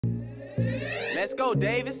Let's go,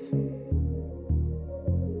 Davis.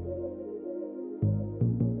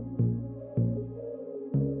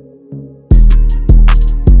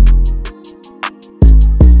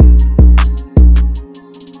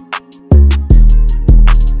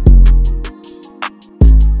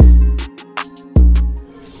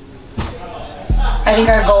 I think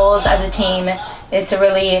our goals as a team is to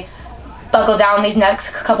really buckle down these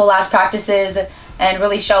next couple last practices and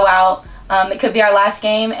really show out. It could be our last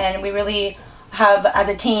game, and we really have, as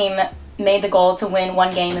a team, made the goal to win one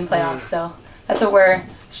game in playoffs. So that's what we're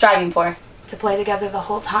striving for. To play together the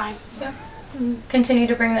whole time. Yeah. Continue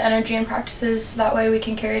to bring the energy in practices. That way we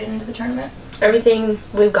can carry it into the tournament. Everything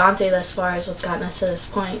we've gone through thus far is what's gotten us to this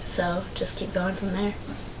point, so just keep going from there.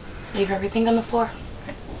 Leave everything on the floor.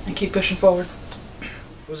 And keep pushing forward.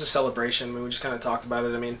 It was a celebration. I mean, we just kind of talked about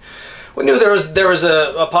it. I mean, we knew there was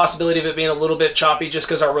a possibility of it being a little bit choppy just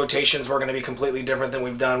because our rotations were going to be completely different than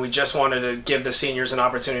we've done. We just wanted to give the seniors an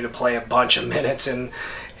opportunity to play a bunch of minutes. And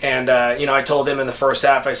you know, I told them in the first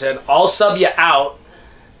half, I said, I'll sub you out.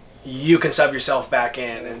 You can sub yourself back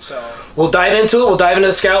in. And so we'll dive into it. We'll dive into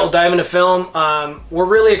the scout. We'll dive into film. We're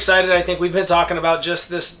really excited. I think we've been talking about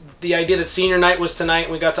just the idea that senior night was tonight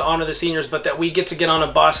and we got to honor the seniors, but that we get on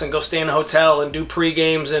a bus and go stay in a hotel and do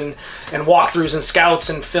pre-games and walkthroughs and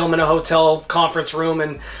scouts and film in a hotel conference room,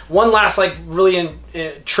 and one last like really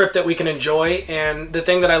trip that we can enjoy. And the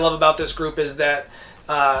thing that I love about this group is that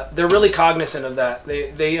they're really cognizant of that.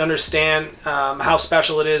 They understand how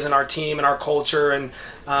special it is in our team and our culture, and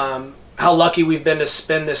how lucky we've been to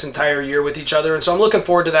spend this entire year with each other. And so I'm looking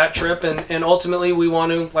forward to that trip, and ultimately we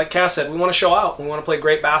want to, like Cass said, we want to show out. We want to play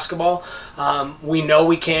great basketball. We know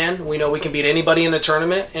we can. We know we can beat anybody in the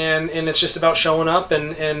tournament, and it's just about showing up,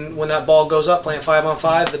 and when that ball goes up, playing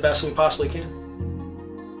 5-on-5 the best we possibly can.